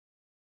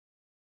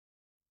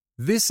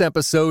This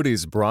episode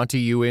is brought to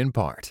you in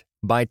part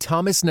by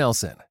Thomas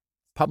Nelson,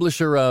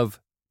 publisher of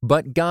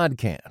But God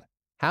Can: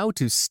 How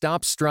to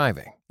Stop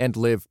Striving and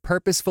Live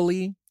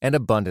Purposefully and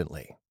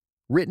Abundantly.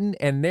 Written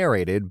and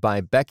narrated by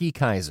Becky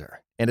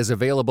Kaiser and is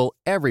available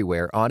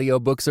everywhere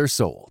audiobooks are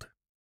sold.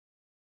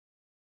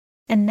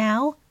 And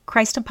now,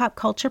 Christ in Pop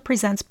Culture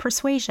presents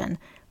Persuasion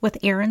with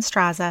Aaron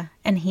Straza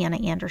and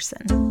Hannah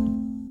Anderson.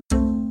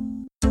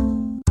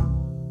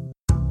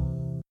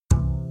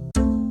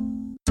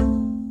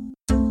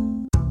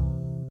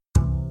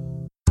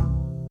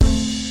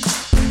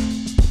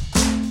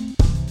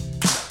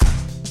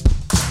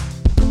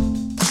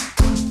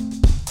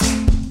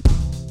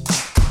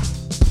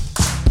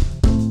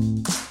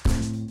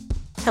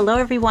 Hello,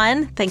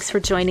 everyone. Thanks for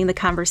joining the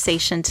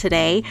conversation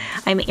today.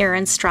 I'm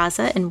Aaron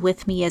Straza, and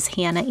with me is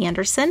Hannah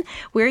Anderson.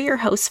 We're your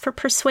hosts for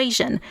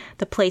Persuasion,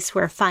 the place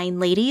where fine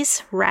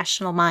ladies,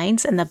 rational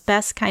minds, and the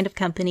best kind of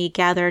company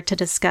gather to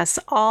discuss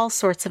all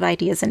sorts of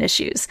ideas and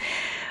issues.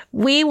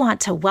 We want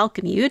to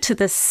welcome you to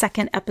the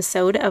second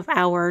episode of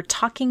our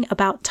Talking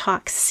About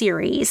Talk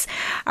series.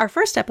 Our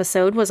first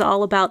episode was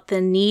all about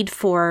the need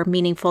for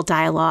meaningful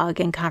dialogue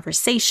and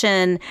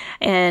conversation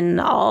in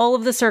all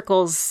of the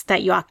circles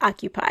that you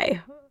occupy.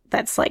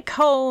 That's like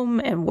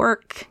home and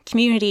work,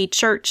 community,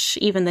 church,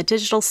 even the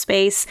digital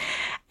space.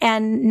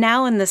 And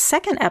now in the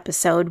second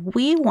episode,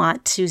 we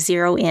want to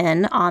zero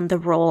in on the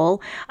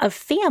role of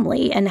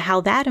family and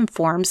how that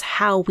informs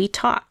how we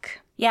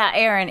talk. Yeah,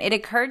 Aaron, it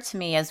occurred to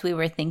me as we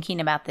were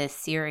thinking about this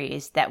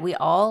series that we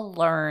all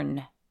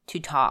learn to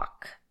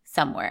talk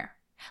somewhere.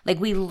 Like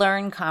we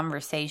learn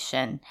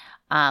conversation,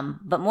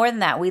 but more than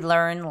that, we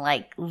learn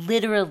like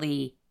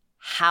literally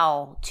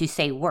how to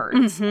say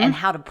words and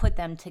how to put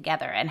them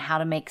together and how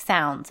to make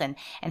sounds and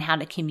how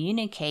to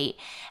communicate.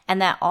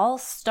 And that all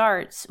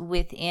starts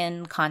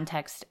within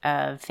context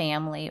of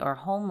family or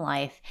home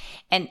life.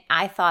 And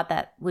I thought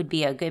that would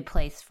be a good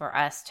place for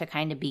us to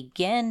kind of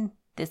begin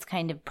this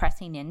kind of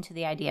pressing into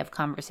the idea of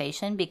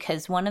conversation,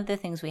 because one of the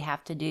things we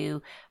have to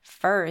do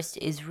first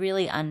is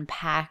really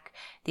unpack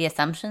the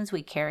assumptions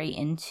we carry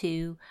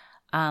into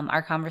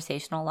our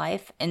conversational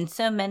life. And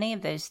so many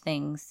of those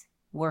things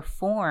were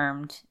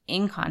formed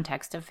in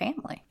context of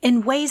family.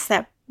 In ways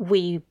that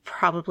we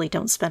probably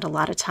don't spend a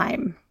lot of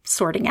time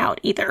sorting out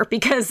either,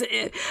 because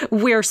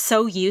we're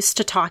so used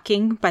to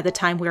talking by the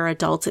time we're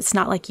adults. It's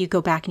not like you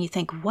go back and you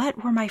think,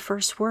 what were my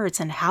first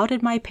words and how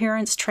did my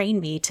parents train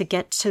me to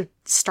get to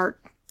start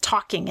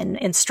talking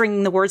and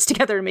stringing the words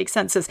together to make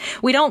senses?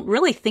 We don't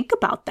really think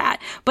about that,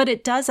 but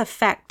it does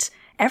affect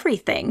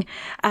everything.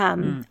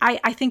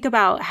 I think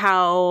about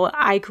how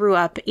I grew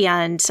up,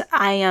 and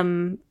I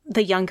am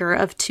the younger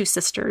of two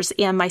sisters,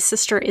 and my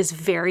sister is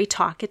very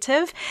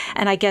talkative,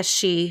 and I guess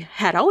she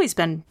had always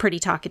been pretty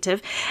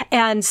talkative.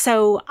 And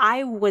so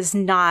I was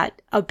not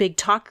a big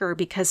talker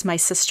because my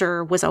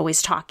sister was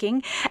always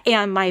talking.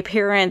 And my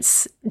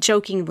parents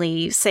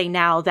jokingly say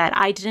now that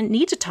I didn't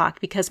need to talk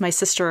because my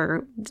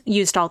sister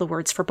used all the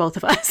words for both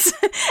of us.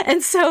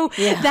 And so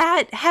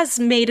that has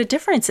made a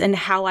difference in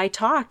how I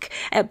talk.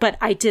 But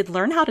I did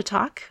learn how to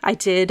talk. I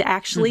did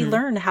actually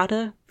learn how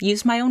to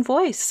use my own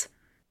voice.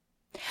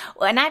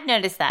 Well, and I've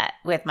noticed that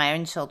with my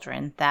own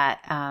children, that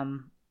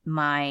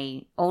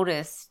my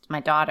oldest,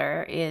 my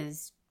daughter,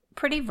 is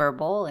pretty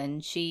verbal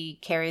and she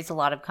carries a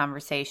lot of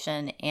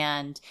conversation.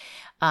 And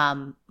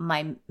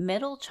my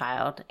middle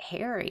child,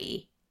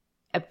 Harry,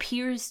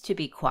 appears to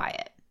be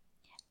quiet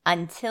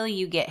until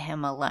you get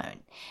him alone.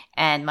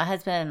 And my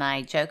husband and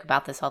I joke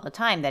about this all the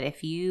time, that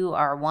if you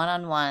are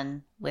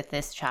one-on-one with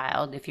this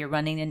child, if you're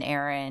running an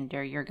errand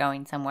or you're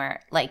going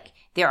somewhere, like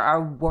there are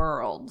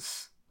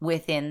worlds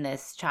within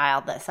this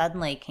child that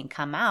suddenly can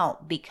come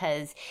out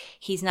because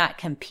he's not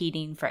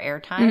competing for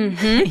airtime.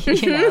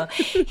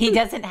 He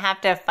doesn't have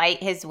to fight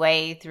his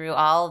way through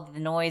all of the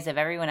noise of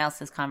everyone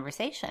else's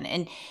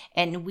conversation.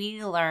 And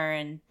we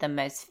learn the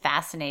most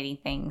fascinating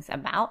things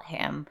about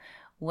him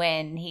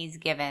when he's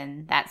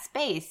given that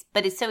space.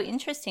 But it's so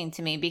interesting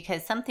to me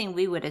because something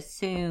we would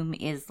assume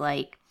is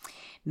like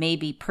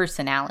maybe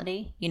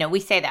personality.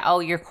 We say that, oh,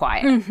 you're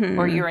quiet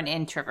or you're an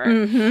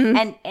introvert.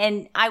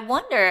 And I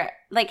wonder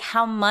like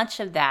how much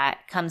of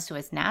that comes to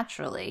us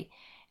naturally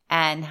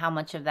and how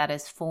much of that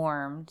is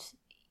formed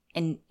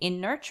in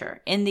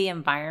nurture, in the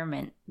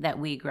environment that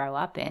we grow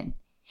up in.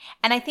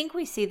 And I think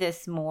we see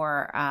this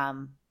more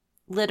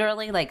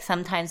literally, like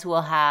sometimes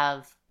we'll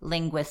have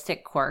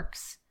linguistic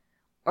quirks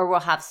or we'll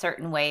have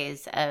certain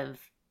ways of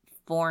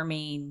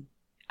forming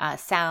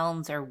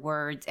sounds or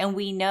words, and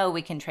we know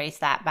we can trace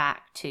that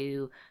back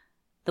to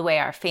the way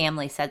our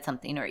family said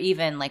something, or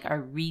even like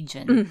our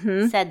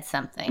region said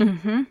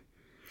something.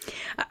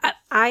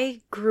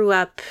 I grew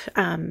up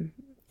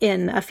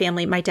in a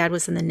family. My dad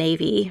was in the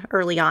Navy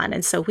early on,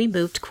 and so we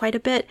moved quite a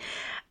bit.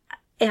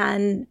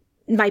 And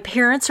my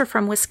parents are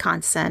from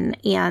Wisconsin,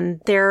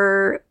 and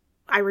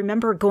I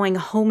remember going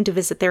home to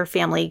visit their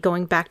family,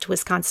 going back to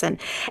Wisconsin,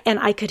 and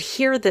I could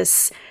hear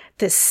this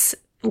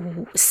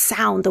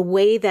sound, the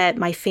way that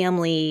my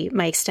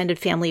extended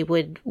family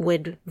would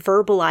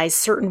verbalize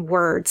certain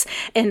words.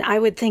 And I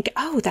would think,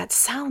 oh, that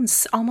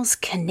sounds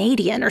almost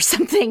Canadian or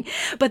something.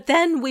 But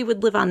then we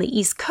would live on the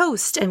East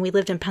Coast and we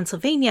lived in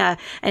Pennsylvania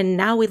and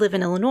now we live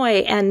in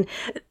Illinois. And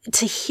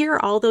to hear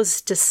all those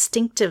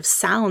distinctive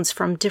sounds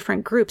from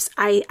different groups,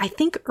 I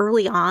think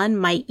early on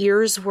my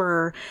ears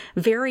were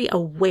very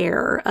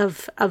aware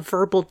of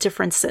verbal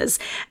differences.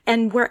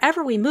 And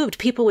wherever we moved,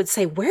 people would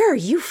say, where are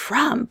you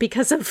from?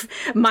 Because of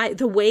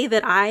the way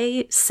that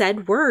I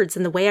said words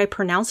and the way I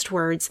pronounced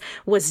words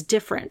was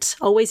different,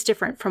 always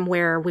different from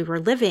where we were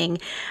living.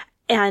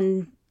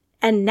 And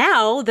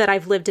now that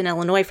I've lived in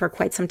Illinois for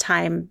quite some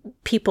time,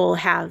 people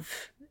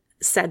have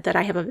said that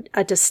I have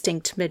a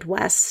distinct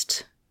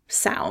Midwest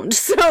sound.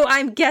 So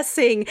I'm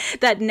guessing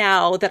that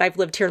now that I've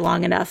lived here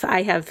long enough,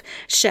 I have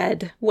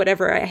shed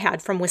whatever I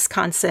had from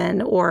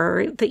Wisconsin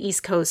or the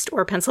East Coast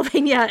or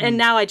Pennsylvania. And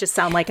now I just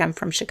sound like I'm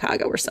from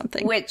Chicago or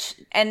something.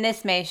 And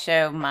this may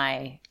show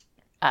my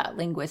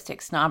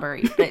linguistic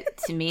snobbery, but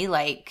to me,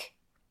 like,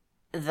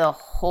 the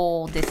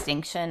whole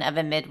distinction of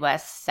a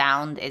Midwest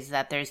sound is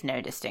that there's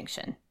no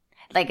distinction.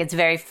 Like, it's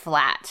very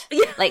flat.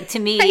 Yeah, like, to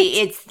me,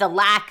 it's the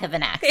lack of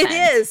an accent. It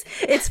is.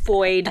 It's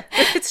void.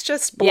 It's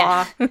just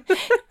blah. Yeah.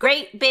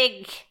 Great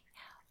big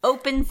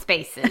open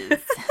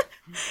spaces.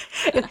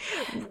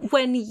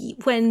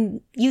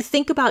 When you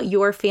think about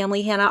your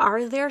family, Hannah,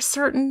 are there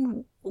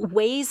certain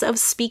ways of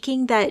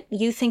speaking that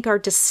you think are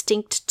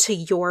distinct to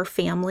your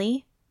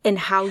family and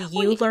how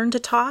you learn to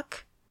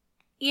talk?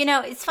 You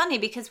know, it's funny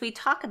because we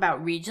talk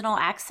about regional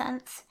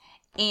accents,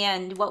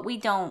 and what we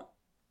don't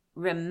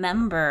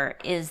remember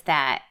is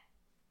that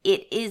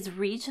it is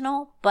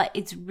regional, but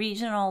it's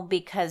regional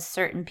because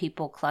certain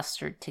people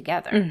clustered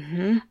together.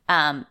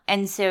 Mm-hmm.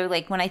 And so,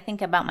 like, when I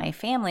think about my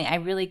family, I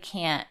really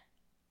can't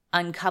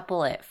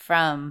uncouple it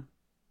from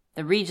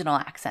the regional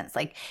accents.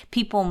 Like,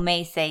 people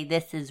may say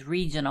this is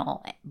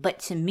regional, but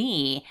to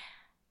me,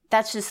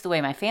 that's just the way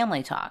my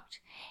family talked.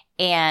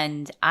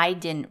 And I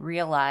didn't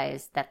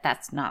realize that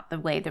that's not the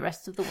way the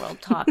rest of the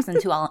world talks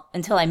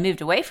until I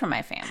moved away from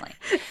my family.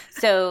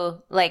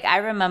 So, like, I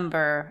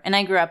remember, and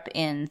I grew up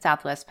in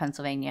Southwest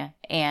Pennsylvania,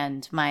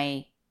 and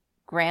my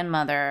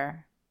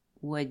grandmother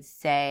would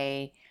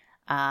say,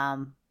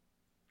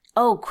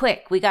 oh,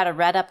 quick, we got to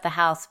red up the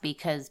house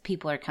because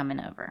people are coming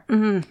over.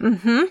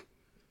 Mm-hmm.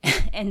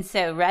 And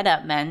so red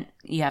up meant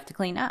you have to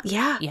clean up.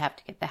 Yeah. You have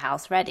to get the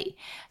house ready.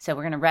 So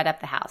we're going to red up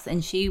the house.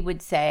 And she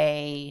would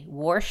say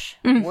wash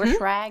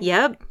rag.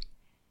 Yep.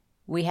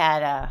 We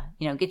had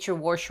get your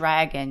wash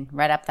rag and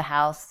red up the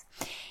house.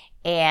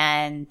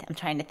 And I'm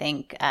trying to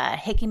think,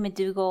 Hickey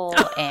McDougal.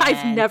 And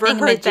I've never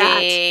heard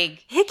that.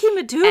 Hickey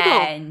McDougal.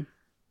 And,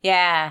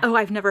 yeah. Oh,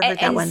 I've never heard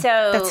that one.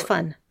 So that's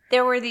fun.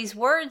 There were these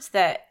words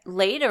that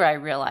later I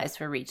realized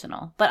were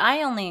regional, but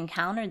I only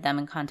encountered them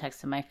in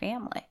context of my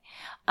family.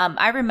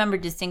 I remember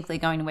distinctly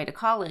going away to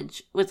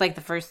college. It was like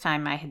the first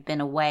time I had been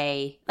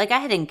away. Like, I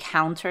had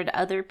encountered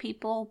other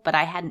people, but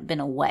I hadn't been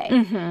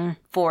away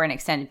for an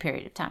extended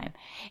period of time.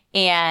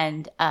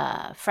 And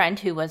a friend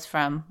who was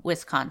from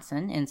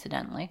Wisconsin,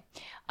 incidentally,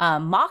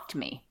 mocked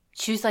me.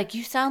 She was like,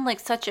 you sound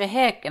like such a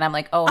hick. And I'm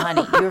like, oh,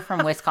 honey, you're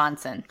from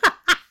Wisconsin.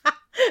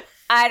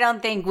 I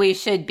don't think we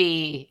should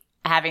be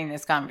having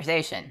this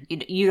conversation.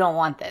 You don't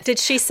want this. Did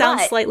she sound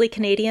slightly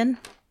Canadian?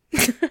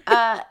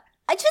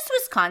 Just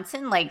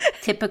Wisconsin, like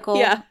typical,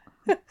 yeah.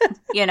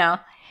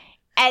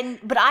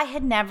 But I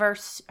had never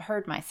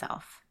heard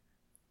myself.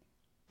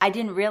 I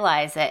didn't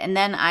realize it. And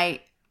then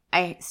I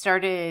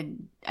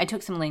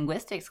took some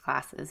linguistics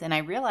classes, and I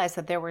realized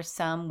that there were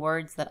some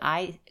words that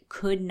I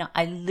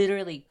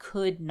literally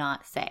could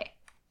not say.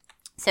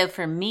 So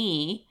for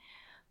me,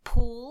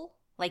 pool,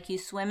 like you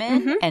swim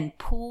in, and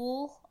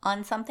pull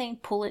on something,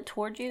 pull it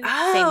toward you.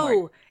 Oh,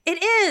 same word.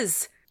 It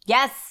is.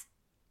 Yes.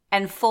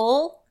 And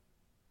full,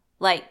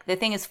 like the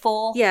thing is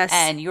full. Yes.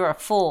 And you're a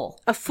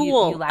fool. A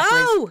fool.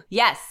 Oh.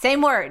 Yes,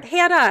 same word.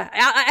 Hannah,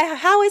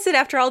 how is it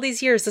after all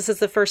these years? This is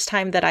the first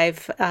time that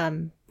I've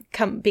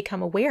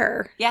become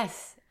aware.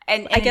 Yes.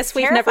 And I guess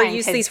we've never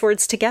used these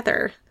words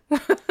together.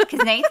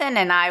 Because Nathan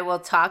and I will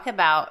talk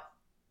about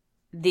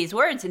these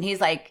words, and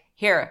he's like,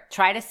 here,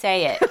 try to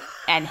say it.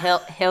 And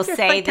he'll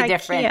say like, the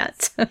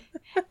difference.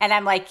 And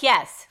I'm like,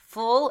 yes,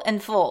 full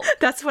and full.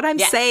 That's what I'm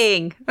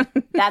saying.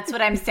 That's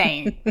what I'm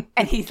saying.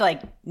 And he's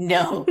like,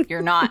 no,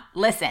 you're not.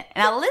 Listen.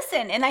 And I'll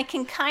listen, and I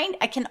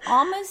can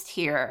almost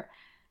hear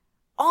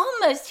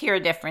a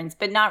difference,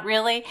 but not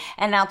really.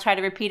 And I'll try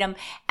to repeat them,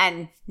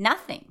 and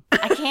nothing.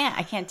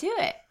 I can't do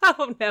it.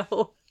 Oh,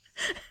 no.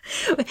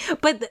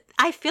 But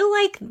I feel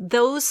like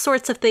those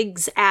sorts of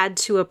things add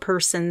to a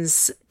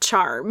person's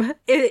charm.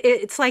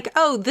 It's like,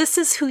 oh, this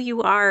is who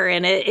you are.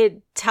 And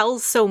it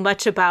tells so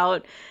much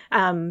about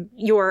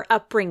your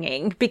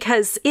upbringing,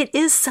 because it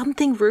is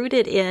something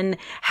rooted in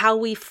how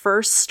we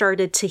first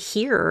started to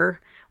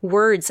hear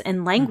words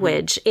and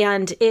language.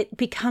 And it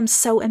becomes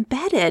so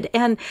embedded.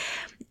 And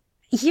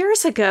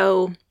years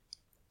ago,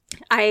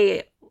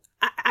 I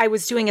I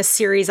was doing a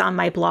series on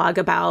my blog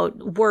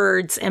about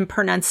words and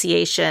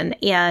pronunciation,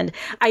 and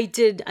I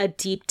did a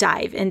deep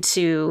dive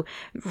into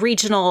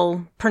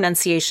regional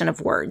pronunciation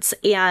of words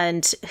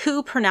and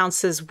who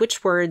pronounces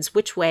which words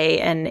which way,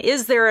 and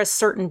is there a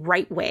certain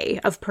right way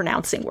of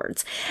pronouncing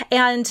words.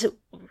 And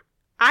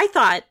I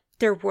thought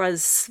there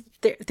was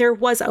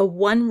a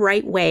one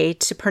right way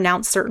to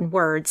pronounce certain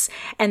words.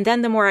 And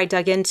then the more I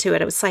dug into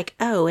it, it was like,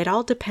 oh, it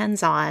all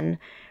depends on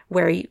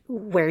where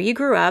you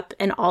grew up,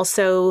 and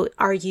also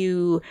are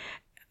you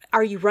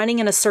running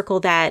in a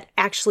circle that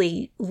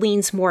actually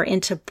leans more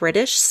into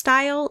British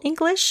style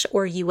English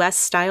or US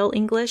style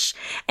English?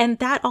 And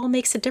that all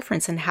makes a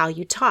difference in how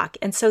you talk.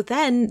 And so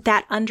then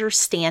that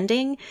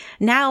understanding,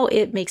 now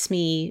it makes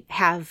me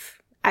have,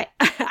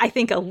 I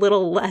think, a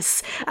little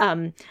less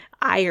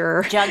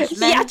ire. Judgment?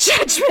 Yeah,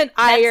 judgment,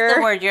 ire. That's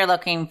the word you're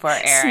looking for,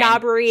 Erin.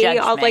 Snobbery,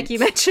 Judgment. like you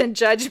mentioned,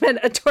 judgment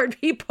toward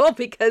people,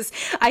 because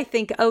I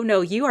think, oh no,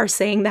 you are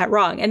saying that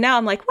wrong. And now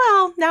I'm like,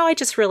 well, now I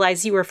just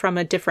realized you were from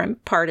a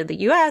different part of the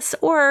US,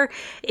 or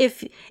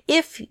if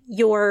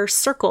your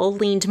circle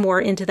leaned more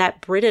into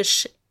that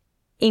British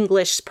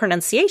English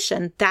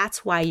pronunciation,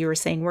 that's why you were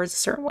saying words a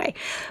certain way.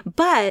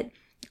 But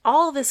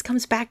all of this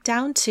comes back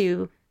down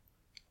to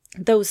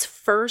those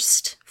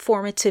first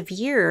formative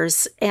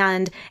years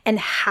and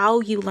how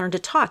you learn to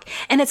talk.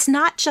 And it's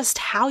not just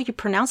how you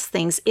pronounce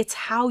things, it's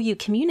how you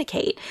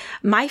communicate.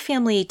 My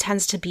family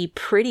tends to be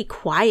pretty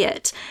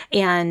quiet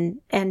and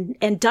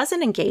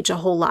doesn't engage a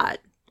whole lot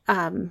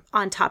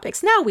on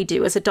topics. Now we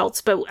do as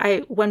adults, but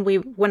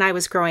when I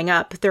was growing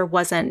up, there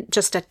wasn't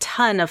just a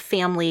ton of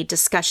family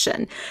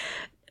discussion.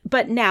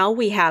 But now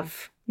we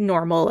have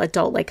normal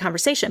adult-like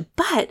conversation.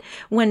 But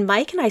when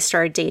Mike and I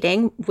started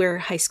dating, we're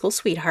high school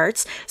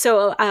sweethearts.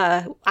 So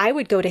I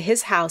would go to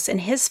his house, and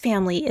his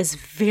family is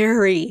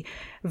very,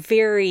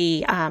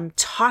 very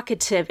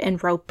talkative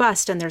and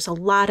robust, and there's a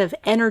lot of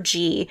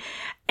energy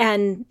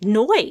and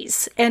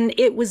noise. And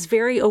it was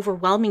very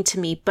overwhelming to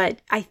me.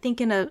 But I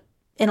think in a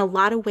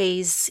lot of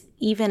ways,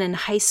 even in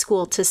high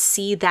school, to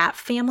see that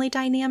family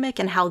dynamic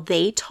and how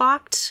they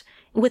talked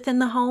within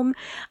the home,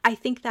 I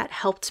think that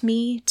helped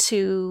me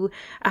to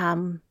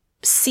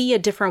see a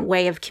different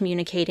way of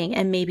communicating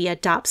and maybe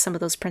adopt some of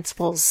those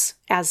principles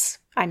as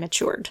I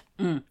matured.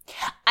 I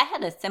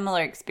had a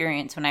similar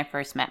experience when I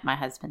first met my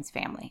husband's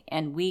family,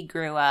 and we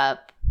grew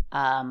up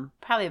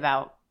probably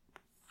about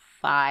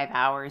 5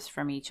 hours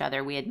from each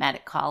other. We had met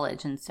at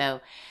college, and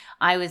so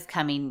I was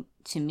coming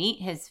to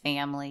meet his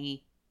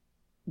family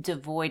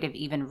devoid of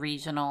even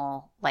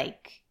regional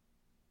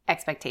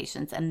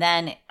expectations. And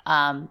then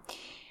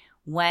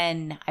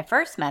when I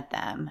first met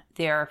them,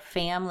 their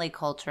family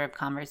culture of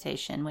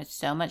conversation was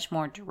so much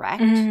more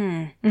direct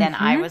than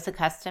I was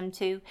accustomed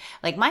to.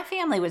 Like, my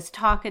family was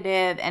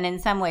talkative, and in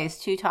some ways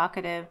too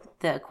talkative.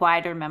 The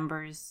quieter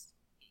members,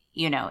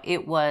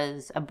 it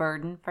was a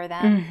burden for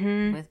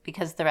them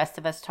because the rest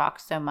of us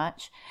talked so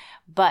much.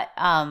 But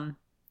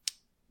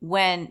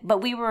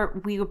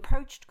we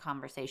approached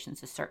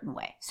conversations a certain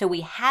way. So we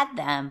had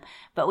them,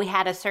 but we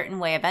had a certain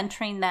way of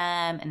entering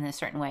them and a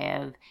certain way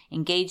of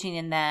engaging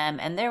in them.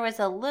 And there was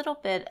a little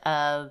bit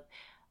of,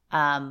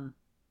 I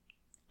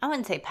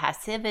wouldn't say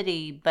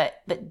passivity,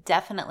 but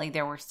definitely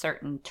there were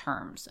certain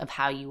terms of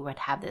how you would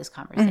have this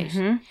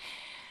conversation.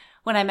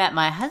 When I met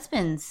my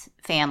husband's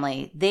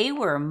family, they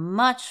were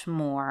much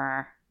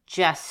more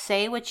just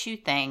say what you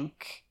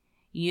think.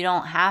 You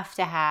don't have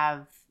to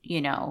have,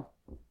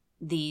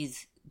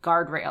 these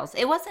guardrails.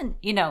 It wasn't,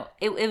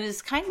 it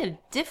was kind of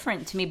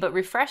different to me, but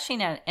refreshing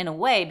in a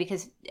way,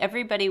 because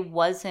everybody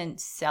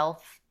wasn't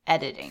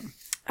self-editing,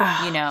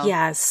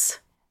 Yes.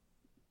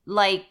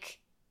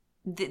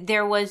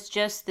 There was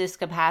just this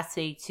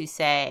capacity to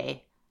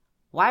say,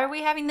 why are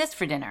we having this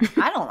for dinner?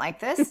 I don't like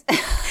this.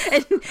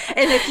 and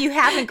if you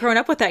haven't grown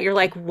up with that, you're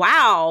like,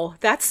 wow,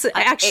 that's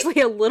actually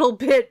a little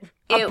bit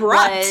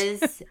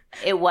abrupt.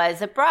 It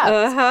was abrupt.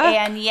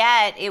 And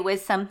yet it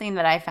was something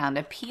that I found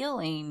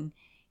appealing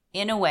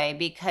in a way,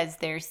 because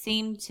there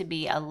seemed to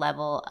be a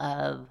level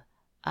of,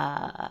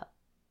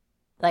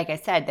 like I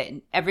said, that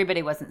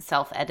everybody wasn't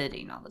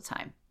self-editing all the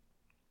time.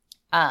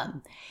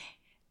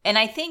 And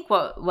I think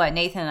what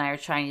Nathan and I are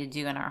trying to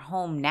do in our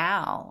home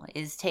now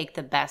is take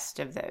the best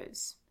of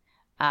those,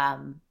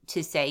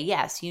 to say,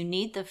 yes, you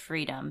need the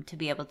freedom to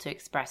be able to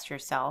express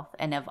yourself.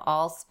 And of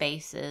all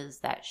spaces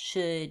that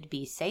should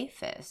be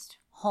safest,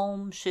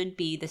 home should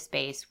be the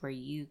space where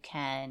you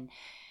can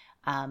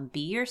be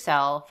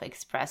yourself,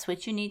 express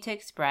what you need to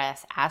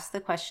express, ask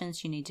the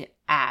questions you need to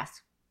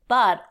ask.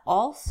 But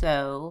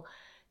also,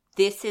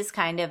 this is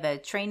kind of a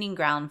training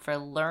ground for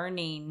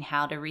learning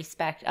how to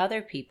respect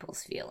other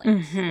people's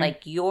feelings.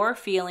 Like, your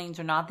feelings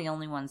are not the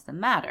only ones that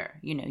matter.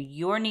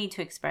 Your need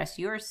to express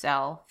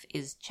yourself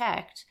is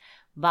checked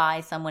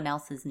by someone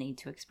else's need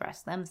to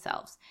express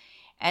themselves.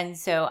 And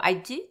so I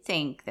do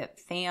think that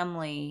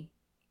family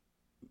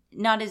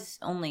not is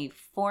only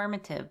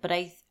formative, but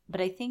I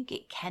think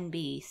it can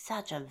be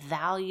such a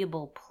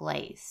valuable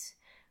place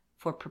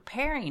for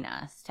preparing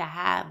us to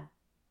have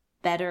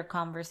better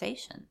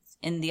conversations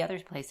in the other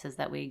places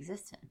that we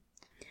exist in.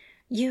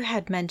 You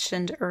had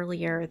mentioned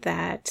earlier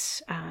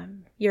that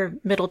your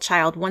middle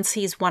child, once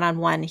he's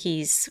one-on-one,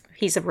 he's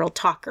a real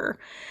talker.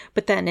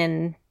 But then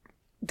in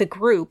the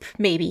group,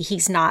 maybe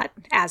he's not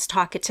as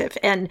talkative.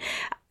 And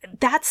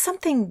that's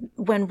something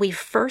when we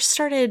first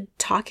started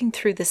talking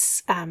through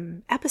this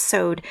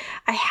episode,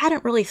 I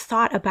hadn't really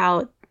thought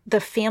about. The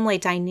family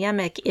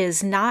dynamic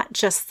is not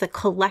just the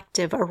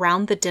collective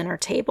around the dinner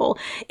table.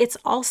 It's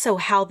also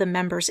how the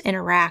members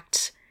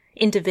interact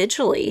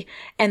individually.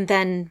 And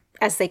then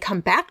as they come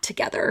back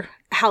together,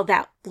 how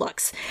that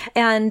looks.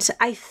 And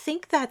I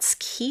think that's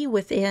key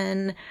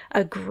within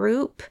a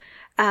group.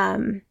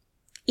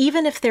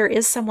 Even if there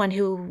is someone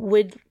who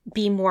would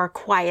be more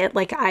quiet,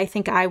 like I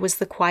think I was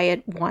the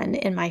quiet one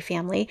in my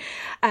family,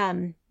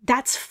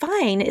 that's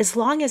fine as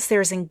long as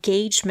there's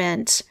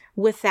engagement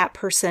with that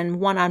person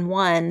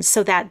one-on-one,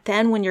 so that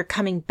then when you're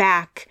coming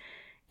back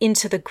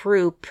into the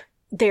group,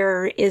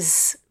 there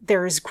is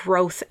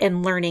growth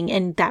and learning,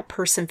 and that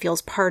person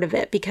feels part of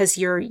it because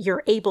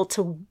you're able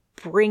to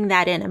bring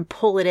that in and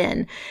pull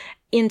it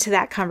into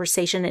that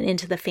conversation and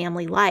into the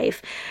family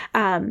life.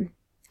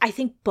 I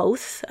think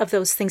both of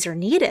those things are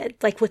needed.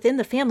 Like within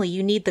the family,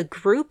 you need the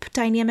group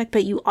dynamic,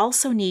 but you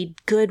also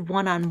need good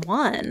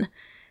one-on-one.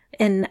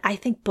 And I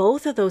think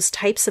both of those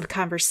types of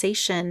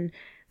conversation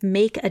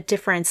make a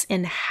difference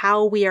in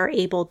how we are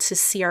able to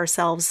see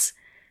ourselves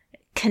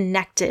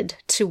connected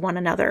to one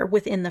another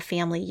within the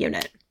family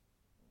unit.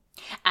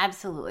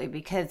 Absolutely,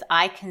 because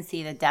I can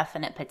see the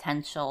definite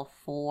potential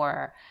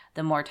for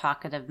the more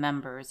talkative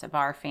members of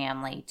our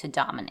family to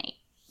dominate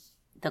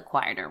the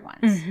quieter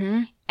ones.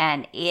 Mm-hmm.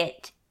 And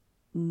it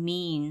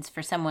means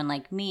for someone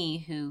like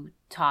me who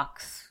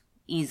talks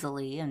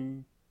easily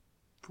and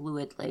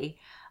fluidly,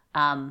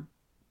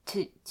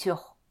 to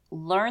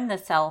learn the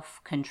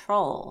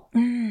self-control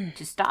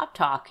to stop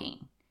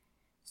talking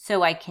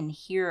so I can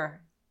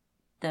hear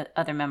the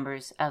other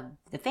members of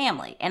the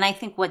family. And I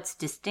think what's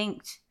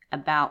distinct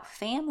about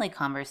family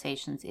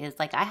conversations is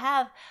like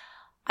I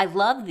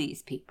love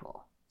these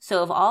people.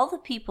 So of all the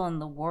people in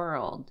the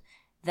world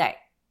that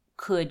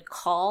could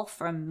call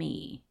from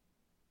me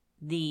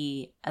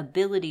the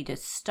ability to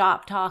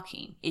stop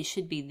talking, it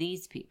should be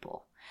these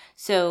people.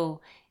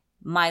 So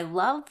my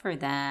love for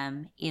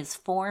them is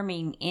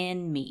forming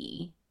in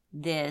me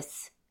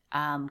this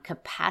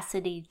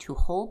capacity to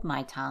hold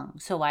my tongue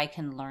so I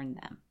can learn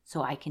them,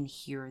 so I can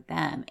hear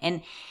them.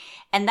 And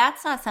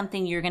that's not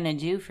something you're going to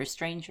do for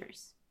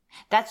strangers.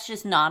 That's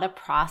just not a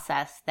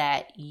process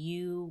that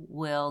you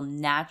will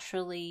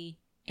naturally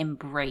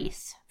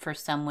embrace for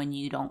someone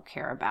you don't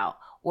care about,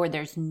 or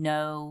there's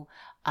no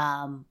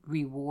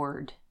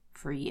reward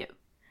for you.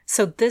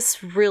 So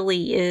this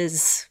really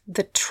is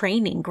the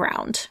training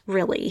ground,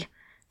 really,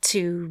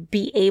 to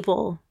be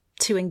able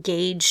to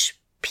engage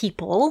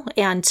people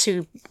and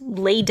to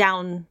lay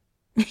down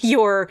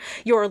your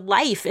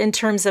life in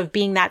terms of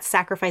being that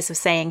sacrifice of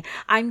saying,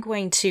 I'm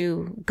going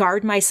to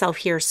guard myself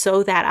here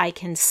so that I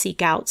can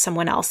seek out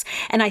someone else.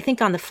 And I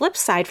think on the flip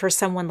side, for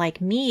someone like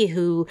me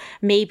who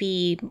may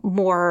be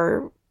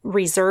more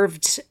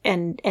reserved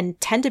and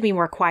tend to be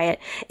more quiet,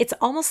 it's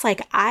almost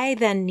like I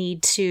then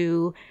need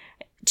to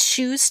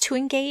choose to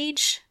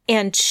engage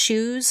and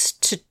choose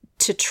to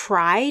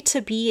try to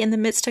be in the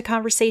midst of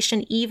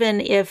conversation, even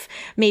if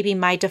maybe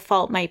my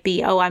default might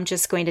be, oh, I'm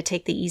just going to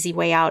take the easy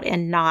way out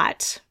and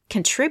not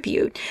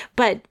contribute.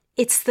 But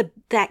it's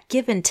that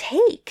give and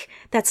take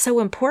that's so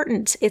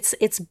important.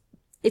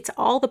 It's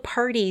all the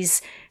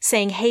parties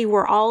saying, hey,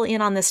 we're all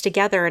in on this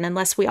together. And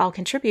unless we all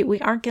contribute, we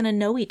aren't going to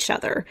know each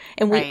other.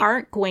 And we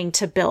aren't going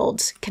to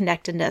build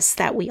connectedness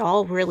that we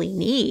all really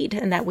need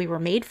and that we were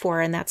made for.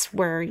 And that's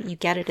where you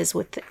get it, is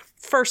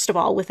first of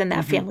all, within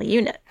that family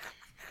unit.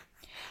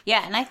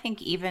 Yeah, and I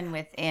think even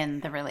within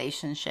the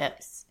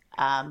relationships,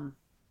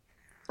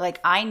 like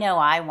I know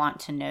I want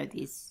to know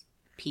these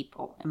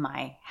people in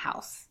my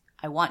house.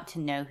 I want to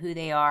know who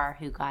they are,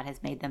 who God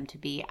has made them to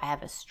be. I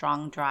have a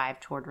strong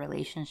drive toward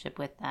relationship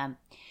with them.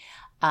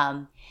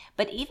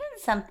 But even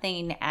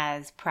something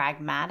as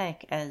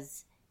pragmatic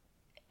as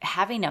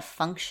having a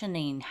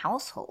functioning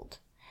household.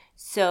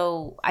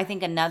 So I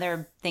think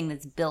another thing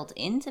that's built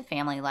into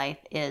family life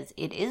is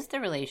it is the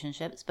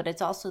relationships, but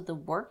it's also the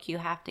work you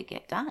have to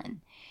get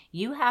done.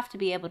 You have to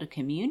be able to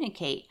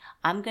communicate.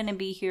 I'm going to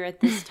be here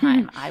at this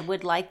time. I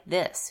would like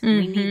this.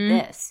 We need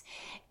this.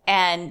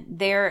 And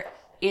there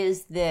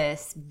is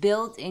this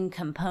built-in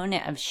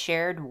component of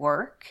shared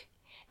work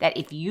that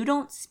if you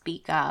don't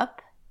speak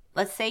up,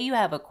 let's say you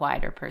have a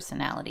quieter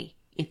personality.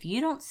 If you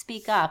don't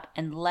speak up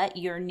and let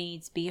your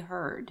needs be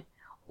heard,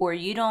 or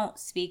you don't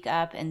speak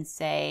up and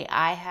say,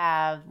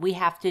 we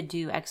have to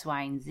do X,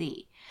 Y, and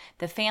Z,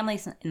 the family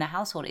in the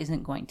household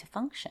isn't going to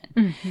function.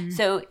 Mm-hmm.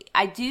 So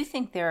I do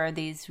think there are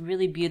these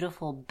really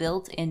beautiful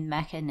built-in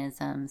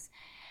mechanisms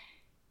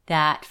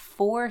that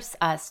force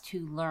us to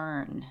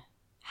learn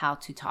how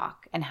to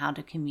talk and how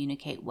to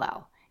communicate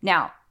well.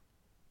 Now,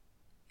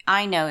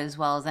 I know as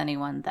well as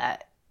anyone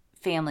that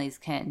families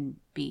can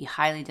be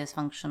highly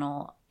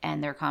dysfunctional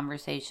and their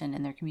conversation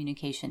and their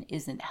communication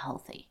isn't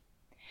healthy.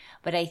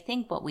 But I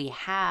think what we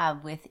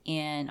have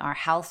within our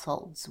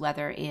households,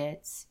 whether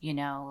it's,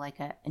 like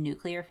a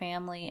nuclear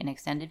family, an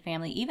extended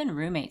family, even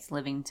roommates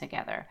living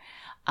together,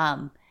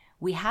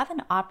 we have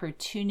an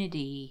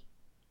opportunity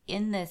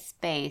in this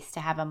space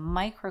to have a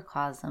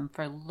microcosm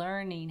for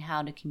learning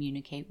how to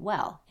communicate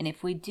well. And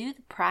if we do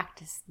the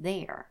practice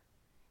there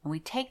and we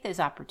take those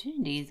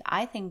opportunities,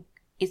 I think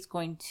it's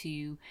going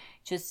to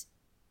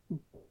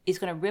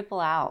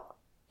ripple out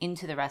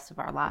into the rest of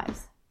our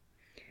lives.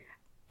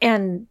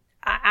 And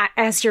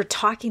as you're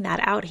talking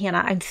that out,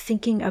 Hannah, I'm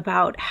thinking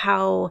about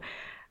how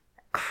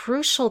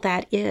crucial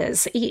that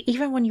is.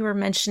 Even when you were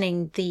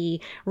mentioning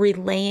the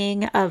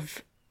relaying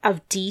of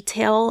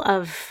detail,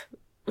 of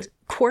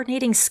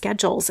coordinating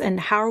schedules and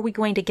how are we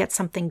going to get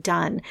something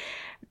done.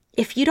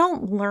 If you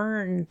don't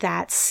learn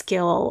that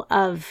skill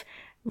of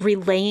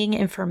relaying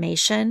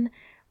information,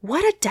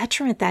 what a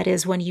detriment that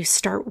is when you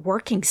start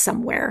working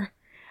somewhere.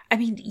 I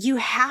mean, you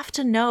have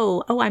to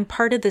know, I'm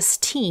part of this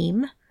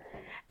team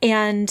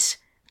and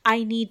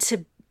I need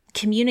to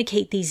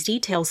communicate these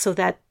details so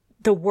that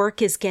the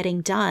work is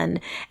getting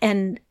done,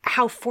 and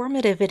how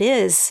formative it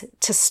is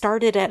to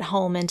start it at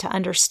home and to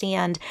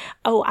understand,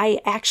 I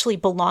actually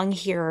belong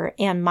here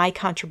and my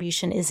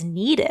contribution is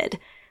needed.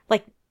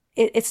 Like,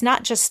 it's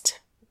not just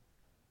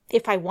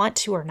if I want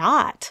to or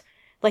not.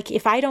 Like,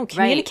 if I don't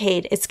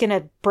communicate, It's going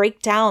to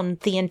break down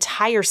the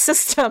entire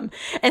system.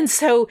 And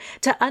so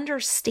to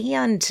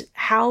understand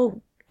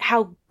how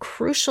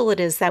crucial it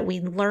is that we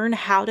learn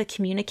how to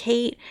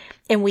communicate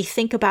and we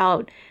think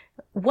about,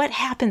 what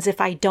happens if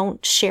I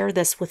don't share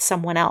this with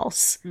someone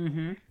else?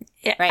 Mm-hmm.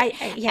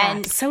 Right.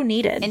 And it's so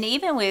needed. And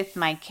even with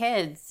my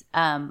kids,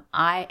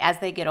 as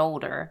they get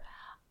older,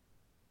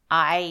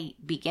 I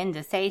begin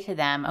to say to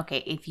them,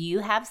 okay, if you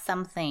have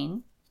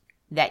something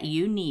that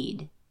you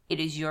need, it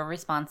is your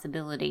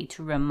responsibility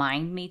to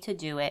remind me to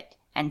do it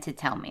and to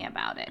tell me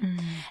about it. Mm.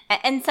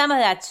 And some of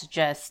that's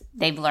just,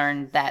 they've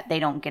learned that they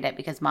don't get it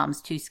because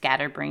mom's too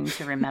scatterbrained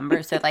to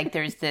remember. So like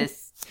there's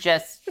this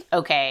just,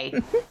 okay,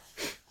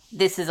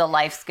 this is a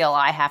life skill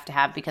I have to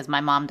have because my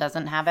mom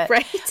doesn't have it.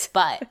 Right.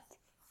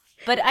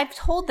 But I've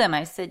told them,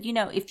 I said,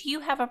 if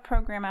you have a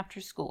program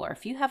after school or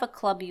if you have a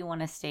club you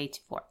want to stay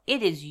for,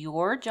 it is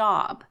your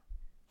job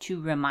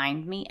to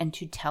remind me and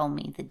to tell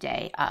me the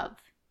day of.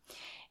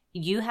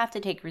 You have to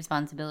take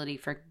responsibility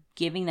for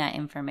giving that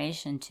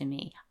information to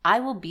me. I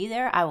will be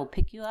there. I will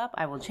pick you up.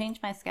 I will change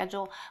my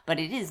schedule, but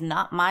it is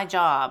not my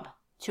job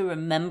to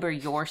remember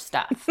your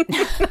stuff.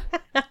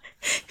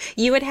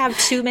 You would have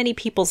too many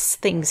people's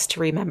things to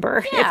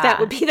remember if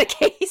that would be the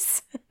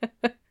case.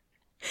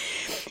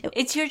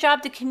 It's your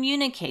job to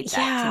communicate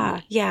that to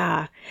me.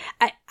 Yeah.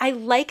 I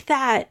like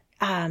that,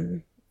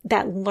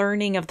 that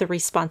learning of the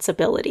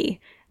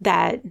responsibility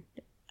that,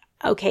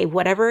 okay,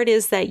 whatever it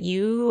is that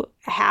you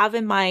have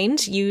in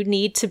mind, you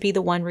need to be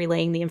the one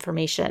relaying the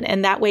information.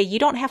 And that way you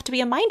don't have to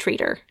be a mind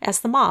reader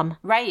as the mom.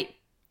 Right.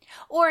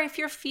 Or if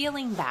you're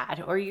feeling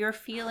bad or you're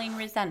feeling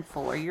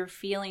resentful or you're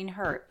feeling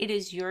hurt, it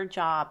is your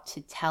job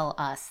to tell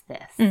us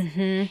this.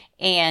 Mm-hmm.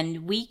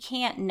 And we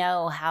can't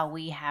know how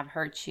we have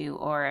hurt you,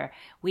 or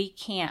we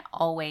can't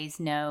always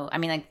know. I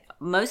mean, like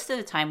most of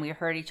the time we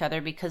hurt each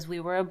other because we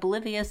were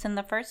oblivious in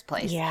the first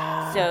place.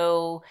 Yeah.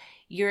 So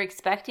you're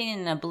expecting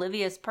an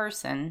oblivious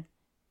person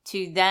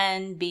to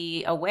then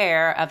be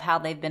aware of how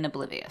they've been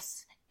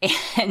oblivious.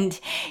 And,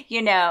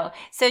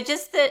 so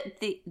just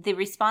the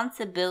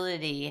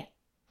responsibility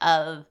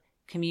of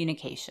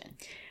communication.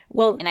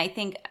 Well, and I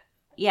think,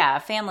 a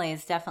family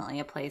is definitely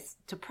a place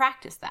to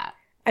practice that.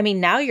 I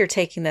mean, now you're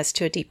taking this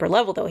to a deeper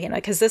level though, Hannah,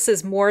 because this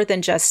is more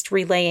than just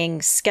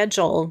relaying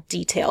schedule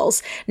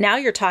details. Now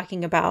you're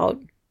talking about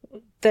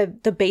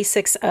the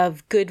basics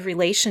of good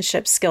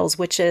relationship skills,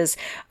 which is,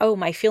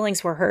 my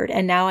feelings were hurt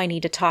and now I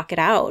need to talk it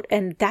out.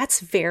 And that's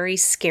very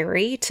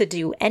scary to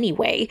do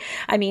anyway.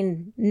 I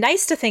mean,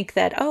 nice to think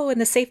that, in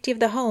the safety of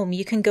the home,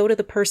 you can go to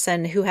the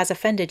person who has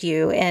offended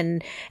you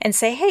and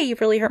say, hey,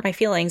 you've really hurt my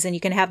feelings, and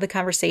you can have the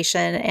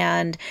conversation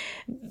and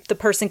the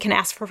person can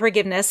ask for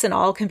forgiveness and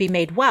all can be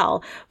made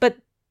well. But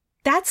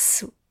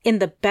that's in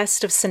the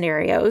best of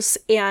scenarios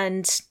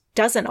and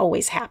doesn't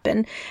always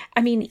happen.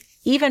 I mean,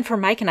 even for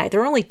Mike and I,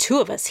 there are only two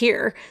of us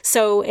here.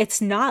 So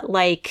it's not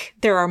like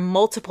there are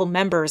multiple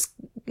members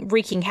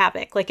wreaking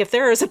havoc. Like if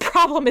there is a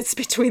problem, it's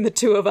between the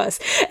two of us.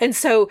 And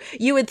so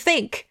you would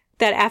think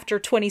that after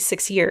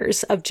 26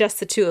 years of just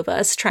the two of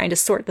us trying to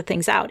sort the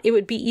things out, it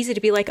would be easy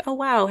to be like, oh,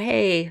 wow,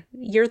 hey,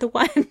 you're the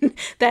one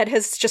that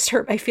has just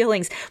hurt my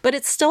feelings. But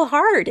it's still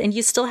hard and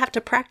you still have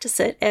to practice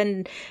it.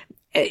 And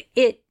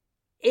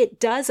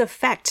it does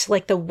affect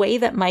like the way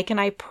that Mike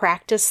and I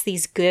practice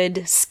these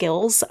good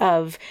skills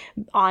of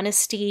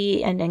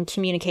honesty and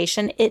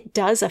communication. It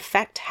does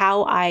affect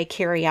how I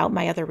carry out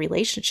my other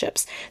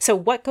relationships. So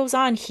what goes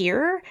on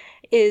here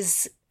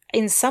is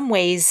in some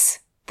ways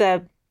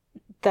the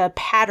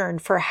pattern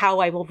for how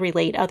I will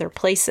relate other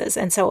places.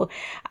 And so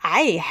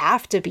I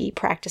have to be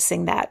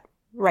practicing that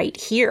right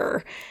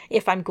here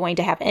if I'm going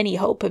to have any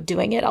hope of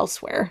doing it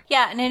elsewhere.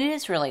 Yeah, and it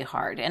is really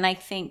hard. And I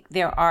think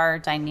there are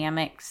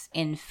dynamics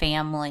in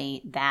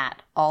family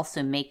that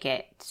also make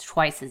it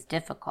twice as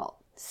difficult.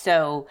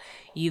 So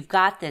you've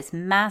got this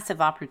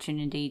massive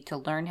opportunity to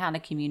learn how to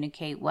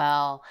communicate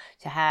well,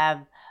 to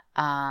have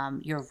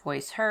your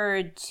voice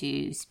heard,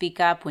 to speak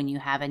up when you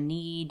have a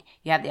need.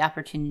 You have the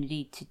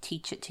opportunity to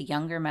teach it to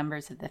younger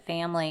members of the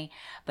family.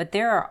 But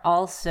there are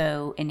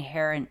also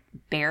inherent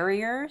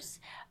barriers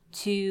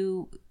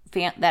to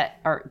that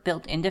are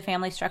built into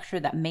family structure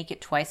that make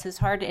it twice as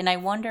hard. And I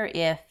wonder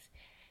if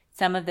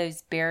some of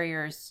those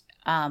barriers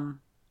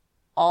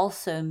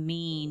also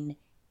mean,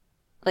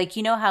 like,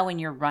 you know how when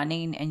you're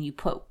running and you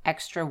put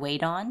extra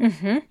weight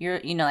on,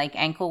 like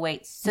ankle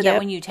weights, so that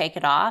when you take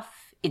it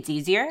off, it's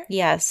easier?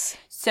 Yes.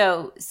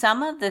 So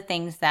some of the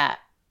things that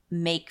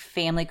make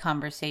family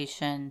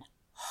conversation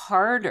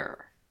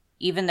harder,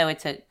 even though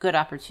it's a good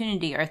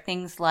opportunity, are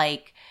things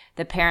like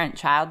the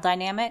parent-child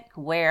dynamic,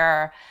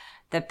 where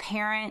the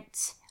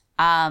parent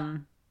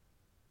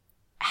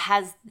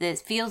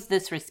feels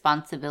this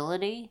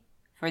responsibility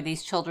for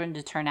these children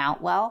to turn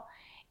out well.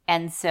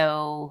 And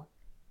so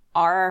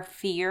our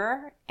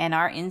fear and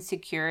our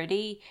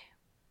insecurity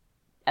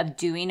of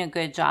doing a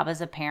good job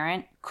as a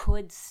parent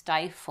could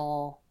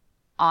stifle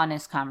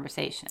honest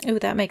conversation. Oh,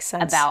 that makes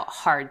sense. About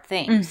hard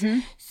things.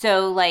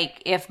 So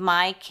like if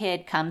my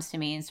kid comes to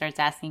me and starts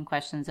asking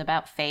questions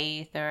about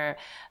faith or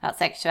about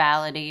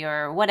sexuality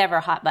or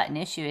whatever hot button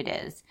issue it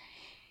is,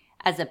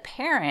 as a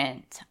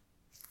parent,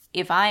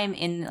 if I'm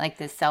in like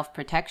this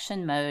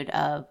self-protection mode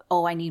of,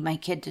 oh, I need my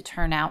kid to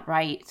turn out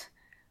right,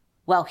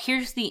 well,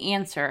 here's the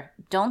answer.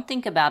 Don't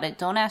think about it.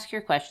 Don't ask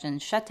your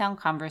questions. Shut down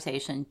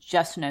conversation.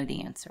 Just know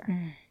the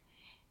answer.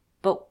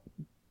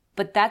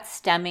 But that's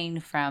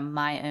stemming from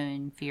my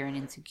own fear and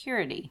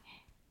insecurity.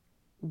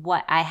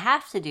 What I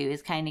have to do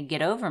is kind of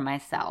get over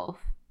myself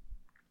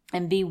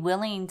and be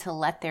willing to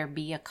let there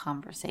be a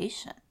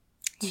conversation,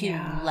 to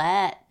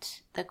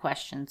let the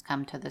questions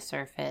come to the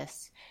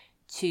surface,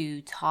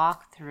 to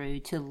talk through,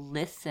 to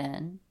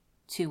listen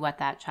to what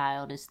that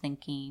child is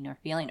thinking or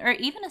feeling, or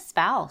even a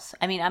spouse.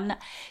 I mean, I'm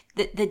not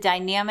the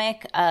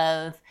dynamic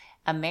of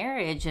a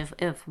marriage.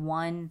 If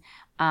one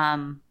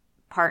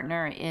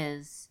partner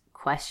is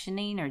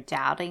questioning or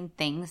doubting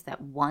things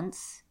that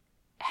once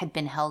had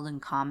been held in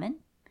common,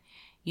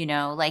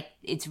 like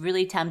it's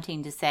really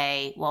tempting to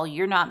say, well,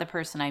 you're not the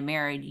person I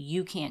married.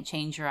 You can't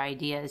change your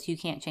ideas. You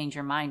can't change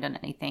your mind on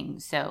anything.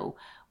 So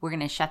we're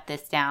going to shut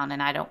this down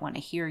and I don't want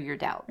to hear your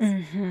doubts.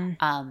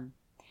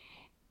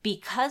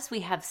 Because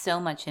we have so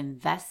much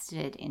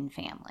invested in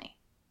family,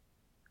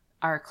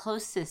 our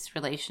closest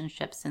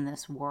relationships in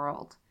this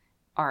world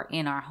are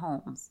in our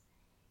homes.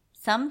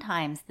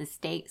 Sometimes the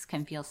stakes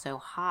can feel so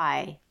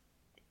high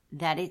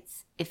that it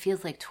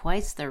feels like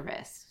twice the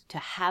risk to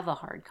have a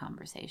hard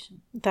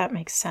conversation. That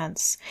makes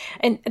sense.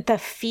 And the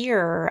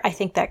fear, I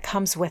think, that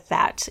comes with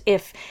that.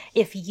 If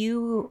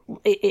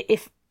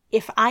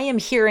I am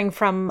hearing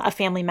from a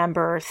family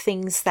member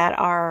things that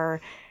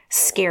are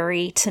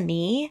scary to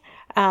me,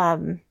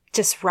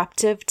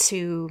 disruptive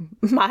to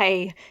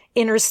my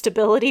inner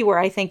stability, where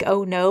I think,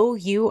 oh no,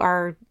 you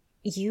are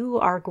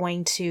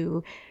going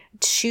to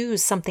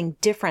choose something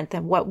different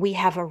than what we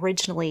have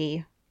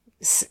originally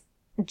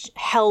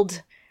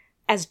held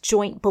as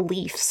joint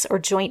beliefs or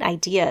joint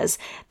ideas,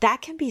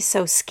 that can be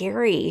so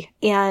scary.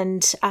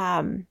 And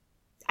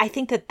I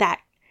think that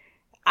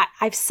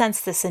I've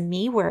sensed this in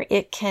me, where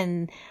it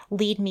can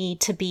lead me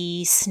to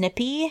be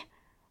snippy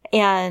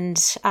and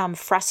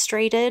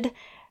frustrated,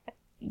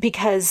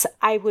 because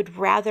I would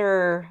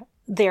rather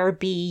there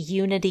be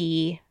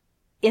unity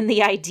in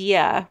the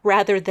idea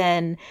rather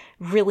than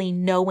really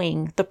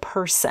knowing the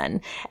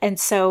person. And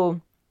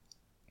so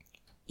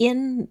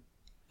in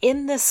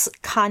this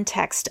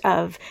context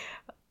of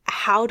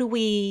how do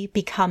we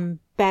become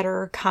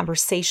better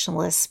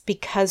conversationalists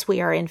because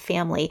we are in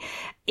family,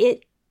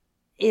 it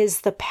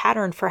is the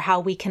pattern for how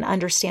we can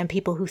understand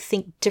people who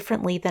think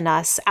differently than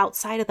us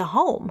outside of the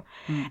home.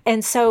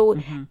 And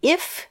so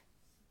if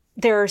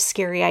there are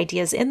scary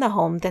ideas in the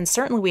home, then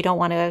certainly we don't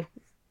want to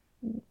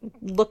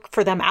look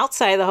for them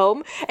outside of the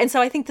home. And so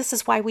I think this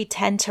is why we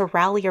tend to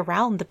rally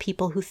around the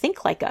people who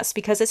think like us,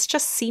 because it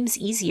just seems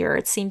easier.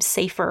 It seems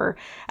safer.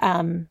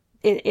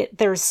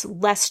 There's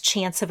less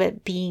chance of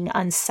it being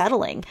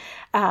unsettling.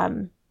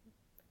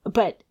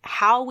 But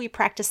how we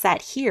practice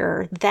that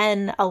here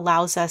then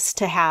allows us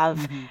to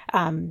have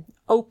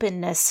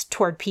openness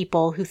toward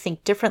people who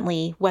think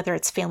differently, whether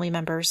it's family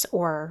members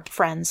or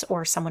friends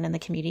or someone in the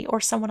community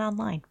or someone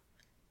online.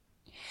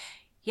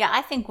 Yeah,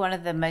 I think one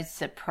of the most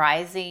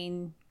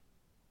surprising,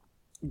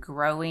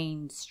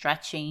 growing,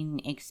 stretching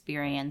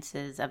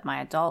experiences of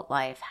my adult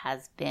life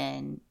has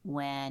been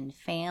when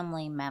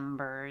family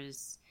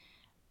members,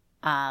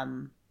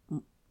 when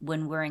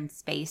we're in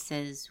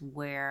spaces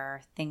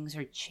where things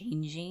are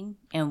changing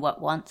and what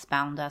once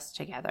bound us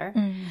together.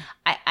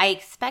 I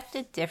expect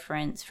a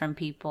difference from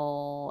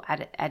people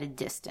at a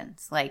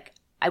distance. Like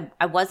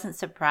I wasn't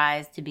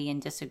surprised to be in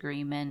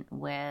disagreement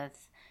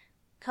with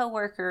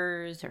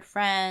coworkers or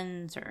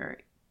friends or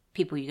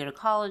people you go to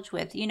college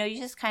with, you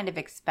just kind of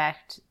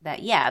expect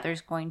that, yeah,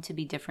 there's going to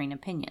be differing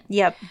opinions.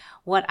 Yep.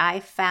 What I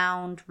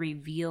found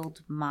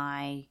revealed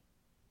my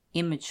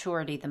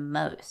immaturity the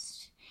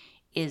most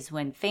is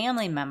when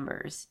family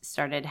members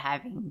started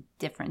having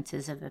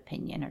differences of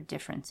opinion or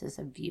differences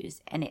of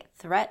views, and it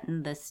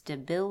threatened the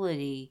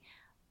stability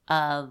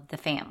of the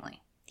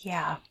family.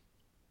 Yeah.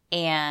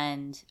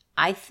 And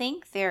I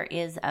think there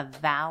is a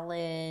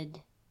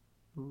valid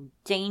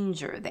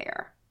danger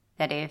there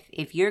that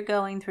if you're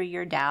going through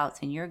your doubts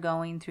and you're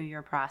going through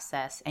your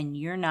process and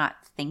you're not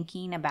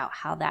thinking about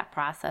how that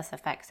process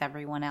affects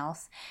everyone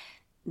else,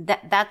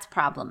 that's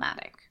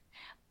problematic.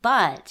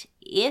 But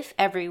if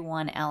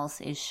everyone else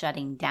is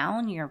shutting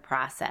down your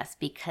process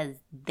because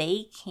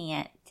they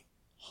can't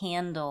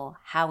handle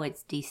how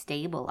it's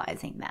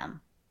destabilizing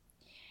them,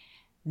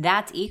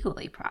 that's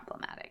equally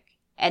problematic.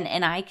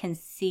 And I can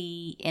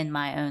see in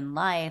my own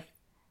life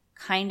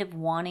kind of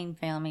wanting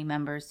family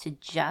members to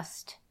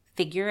just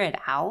figure it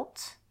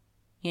out,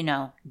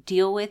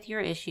 deal with your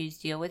issues,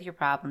 deal with your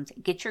problems,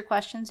 get your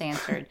questions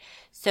answered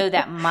so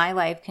that my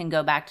life can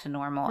go back to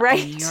normal.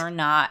 Right. And you're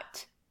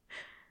not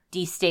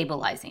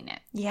destabilizing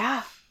it.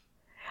 Yeah.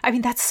 I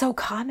mean, that's so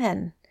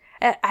common.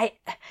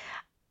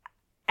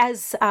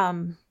 As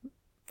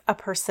a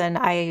person,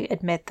 I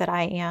admit that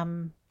I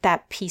am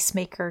that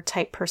peacemaker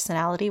type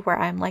personality where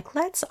I'm like,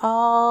 let's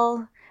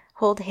all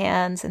hold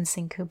hands and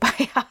sing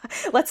Kumbaya.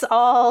 Let's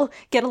all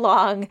get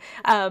along.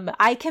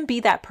 I can be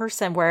that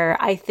person where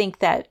I think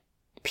that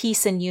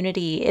peace and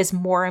unity is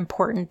more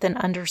important than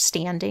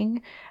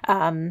understanding,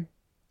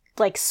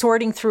 like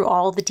sorting through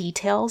all the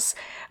details.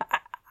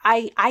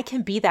 I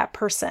can be that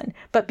person,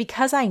 but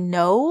because I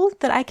know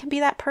that I can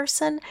be that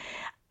person,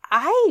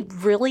 I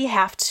really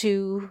have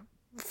to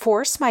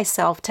force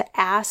myself to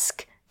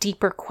ask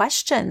deeper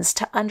questions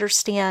to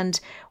understand,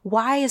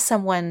 why is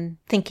someone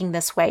thinking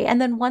this way?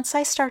 And then once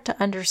I start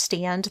to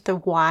understand the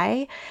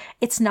why,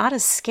 it's not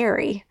as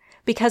scary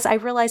because I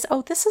realize,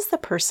 oh, this is the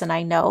person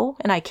I know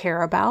and I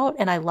care about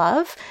and I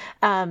love.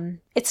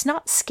 It's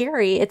not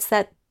scary. It's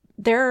that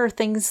there are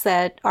things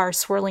that are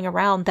swirling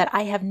around that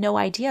I have no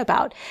idea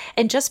about.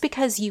 And just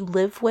because you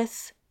live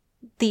with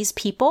these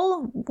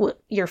people,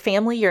 your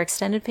family, your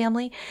extended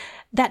family,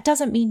 that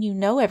doesn't mean you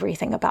know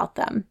everything about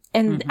them.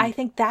 And I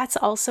think that's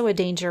also a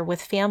danger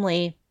with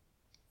family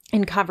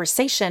in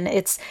conversation.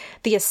 It's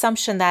the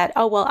assumption that,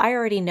 oh, well, I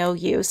already know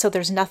you, so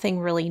there's nothing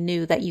really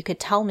new that you could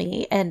tell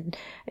me. And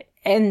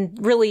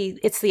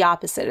really, it's the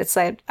opposite. It's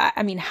like,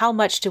 I mean, how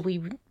much do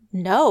we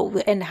know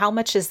and how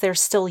much is there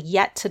still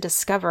yet to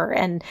discover?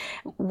 And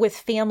with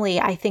family,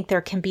 I think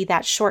there can be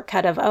that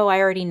shortcut of, oh, I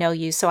already know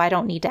you, so I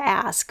don't need to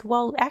ask.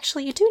 Well,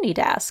 actually, you do need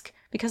to ask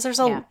because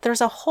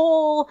there's a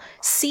whole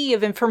sea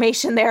of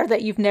information there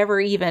that you've never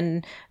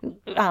even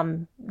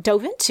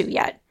dove into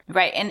yet.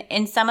 Right.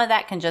 And some of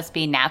that can just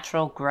be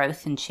natural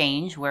growth and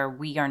change where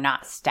we are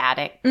not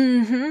static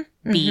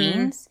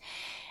beings.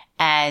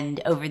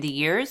 And over the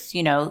years,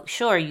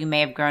 sure, you may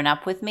have grown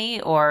up with me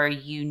or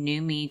you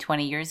knew me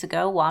 20 years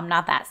ago. Well, I'm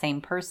not that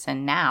same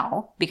person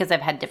now because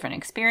I've had different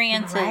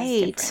experiences,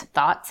 different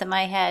thoughts in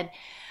my head.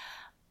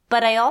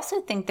 But I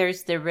also think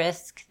there's the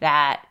risk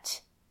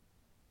that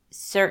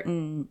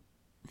certain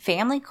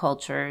family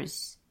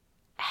cultures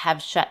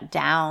have shut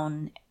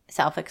down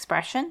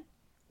self-expression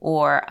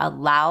or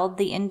allowed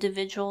the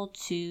individual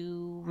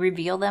to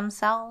reveal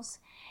themselves.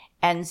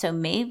 And so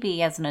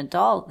maybe as an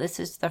adult,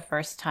 this is the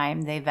first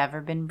time they've ever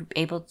been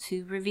able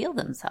to reveal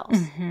themselves.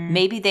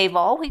 Maybe they've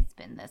always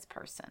been this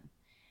person,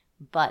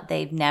 but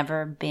they've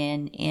never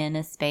been in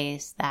a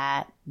space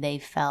that they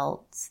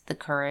felt the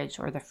courage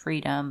or the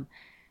freedom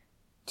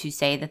to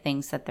say the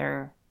things that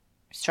they're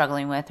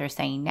struggling with or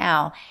saying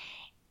now.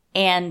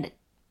 And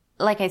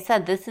like I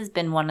said, this has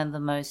been one of the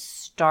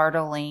most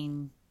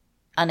startling,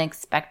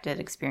 unexpected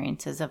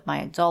experiences of my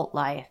adult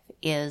life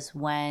is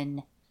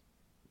when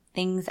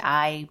things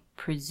I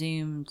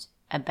presumed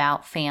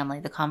about family,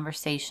 the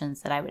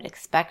conversations that I would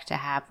expect to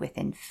have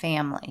within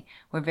family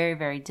were very,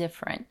 very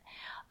different.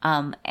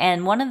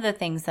 And one of the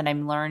things that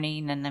I'm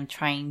learning and I'm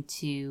trying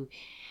to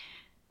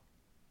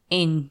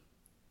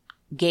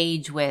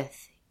engage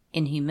with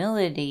in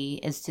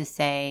humility is to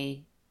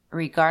say,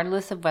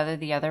 regardless of whether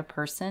the other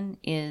person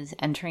is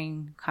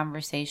entering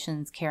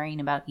conversations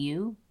caring about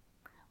you,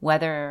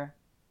 whether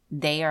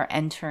they are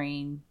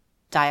entering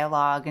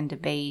dialogue and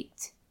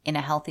debate in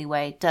a healthy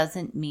way,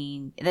 doesn't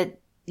mean that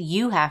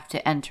you have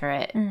to enter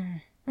it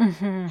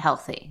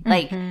healthy.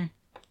 Like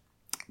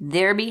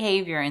their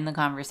behavior in the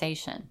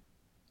conversation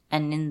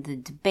and in the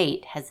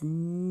debate has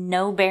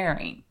no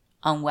bearing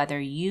on whether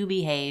you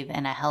behave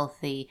in a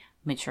healthy,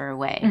 mature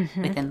way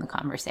within the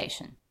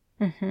conversation.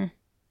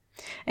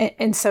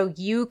 And so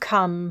you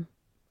come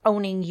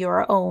owning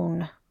your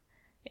own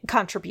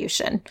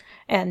contribution.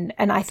 And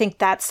I think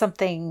that's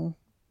something,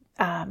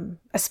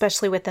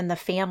 especially within the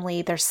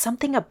family, there's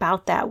something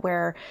about that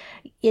where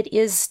it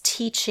is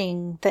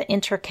teaching the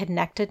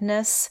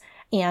interconnectedness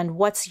and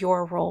what's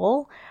your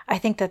role. I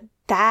think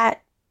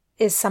that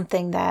is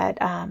something that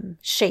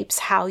shapes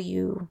how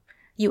you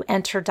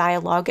enter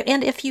dialogue,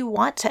 and if you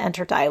want to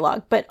enter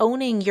dialogue, but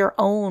owning your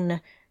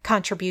own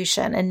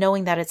contribution and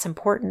knowing that it's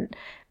important,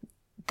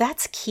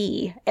 that's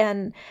key.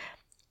 And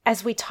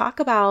as we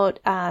talk about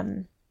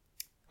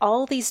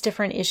all these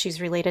different issues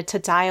related to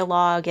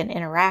dialogue and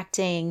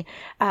interacting,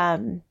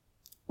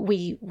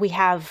 we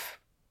have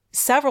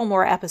several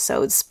more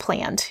episodes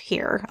planned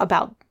here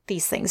about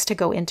these things to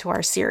go into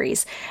our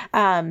series.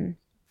 And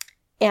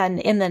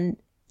in the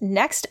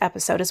next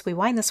episode, as we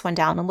wind this one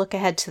down and look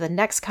ahead to the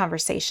next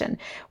conversation,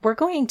 we're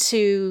going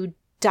to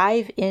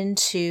dive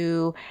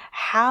into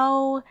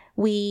how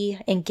we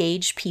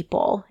engage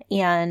people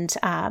and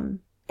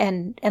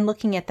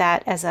looking at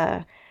that as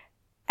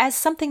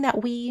something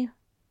that we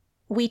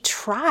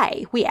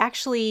try.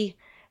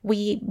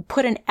 We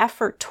put an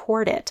effort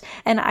toward it.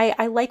 And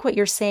I like what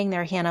you're saying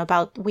there, Hannah,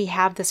 about we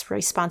have this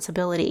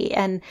responsibility.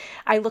 And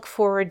I look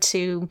forward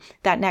to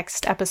that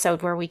next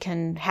episode where we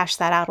can hash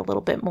that out a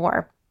little bit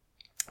more.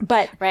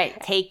 But right,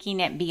 taking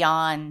it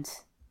beyond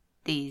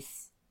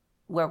these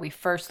where we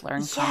first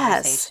learn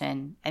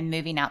conversation and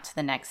moving out to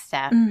the next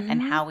step,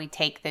 and how we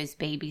take those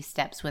baby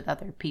steps with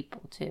other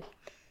people too.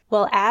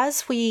 Well,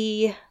 as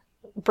we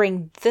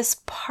bring this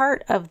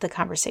part of the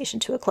conversation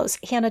to a close,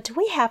 Hannah, do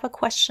we have a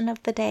question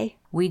of the day?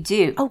 We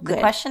do. Oh, good.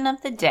 The question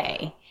of the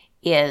day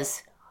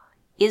is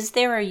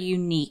there a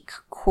unique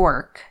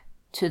quirk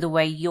to the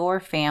way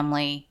your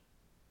family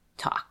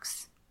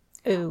talks?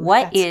 Ooh,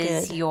 what that's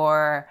is good.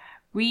 your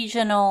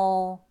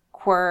regional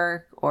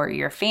quirk or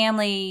your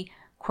family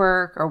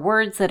quirk, or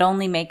words that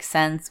only make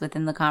sense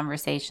within the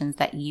conversations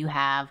that you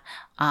have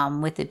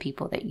with the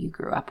people that you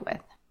grew up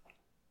with?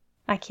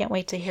 I can't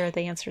wait to hear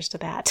the answers to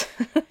that.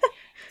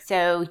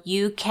 So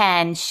you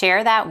can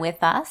share that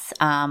with us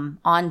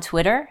on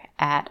Twitter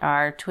at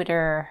our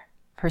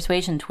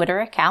Persuasion Twitter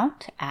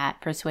account at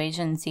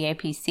Persuasion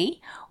CAPC,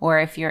 or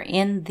if you're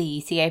in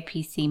the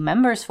CAPC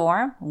members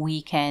forum,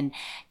 we can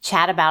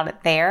chat about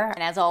it there.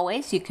 And as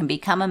always, you can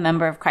become a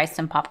member of Christ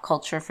and Pop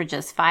Culture for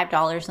just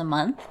 $5 a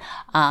month.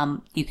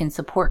 You can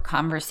support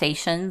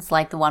conversations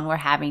like the one we're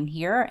having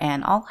here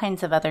and all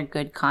kinds of other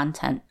good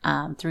content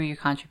through your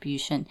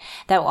contribution.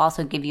 That will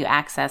also give you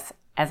access,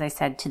 as I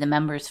said, to the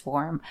members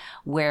forum,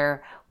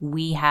 where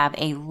we have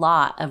a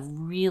lot of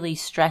really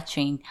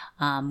stretching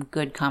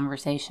good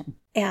conversation.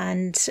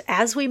 And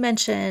as we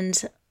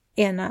mentioned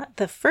in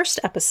the first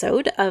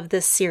episode of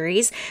this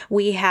series,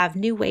 we have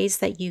new ways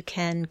that you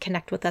can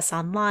connect with us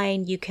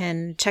online. You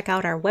can check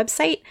out our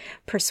website,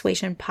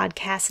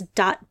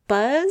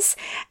 persuasionpodcast.buzz.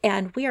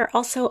 And we are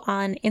also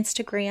on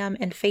Instagram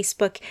and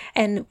Facebook.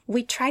 And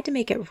we tried to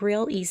make it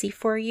real easy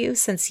for you,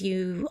 since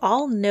you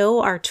all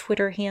know our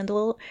Twitter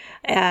handle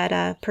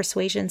at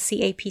Persuasion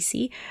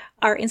CAPC.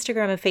 Our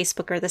Instagram and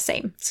Facebook are the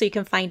same. So you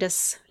can find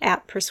us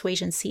at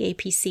Persuasion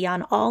CAPC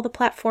on all the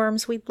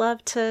platforms. We'd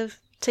love to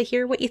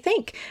hear what you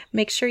think.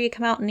 Make sure you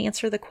come out and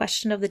answer the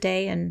question of the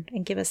day and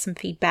give us some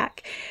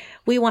feedback.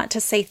 We want to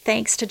say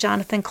thanks to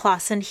Jonathan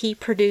Clausen. He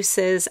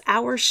produces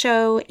our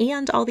show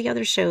and all the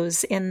other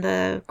shows in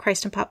the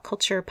Christ and Pop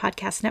Culture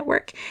Podcast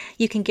Network.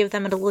 You can give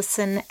them a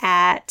listen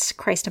at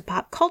Christ and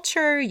Pop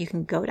Culture. You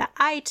can go to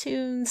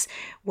iTunes,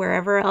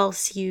 wherever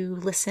else you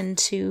listen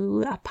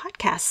to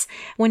podcasts.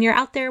 When you're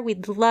out there,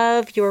 we'd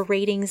love your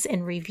ratings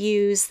and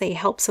reviews. They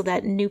help so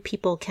that new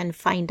people can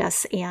find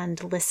us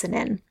and listen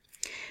in.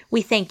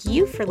 We thank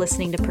you for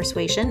listening to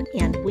Persuasion,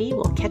 and we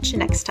will catch you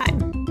next time.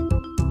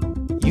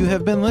 You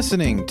have been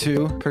listening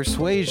to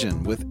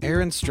Persuasion with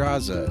Aaron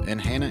Straza and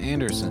Hannah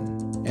Anderson,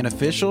 an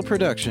official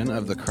production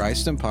of the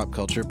Christ and Pop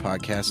Culture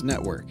Podcast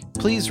Network.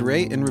 Please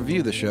rate and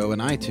review the show in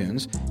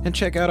iTunes, and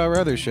check out our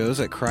other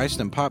shows at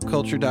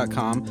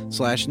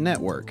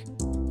christandpopculture.com/network.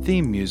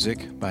 Theme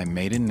music by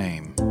Maiden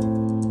Name.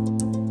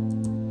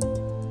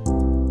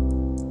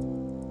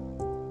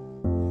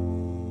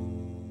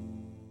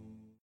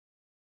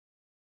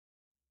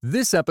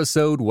 This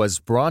episode was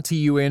brought to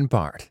you in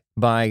part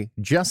by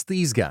Just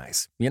These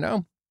Guys. You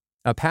know,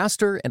 a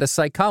pastor and a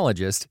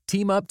psychologist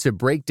team up to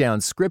break down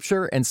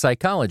scripture and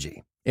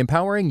psychology,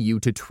 empowering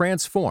you to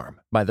transform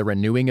by the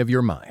renewing of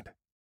your mind.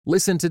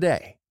 Listen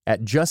today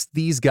at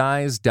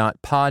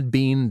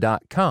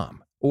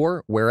justtheseguys.podbean.com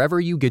or wherever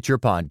you get your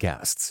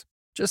podcasts.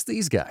 Just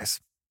These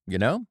Guys, you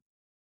know?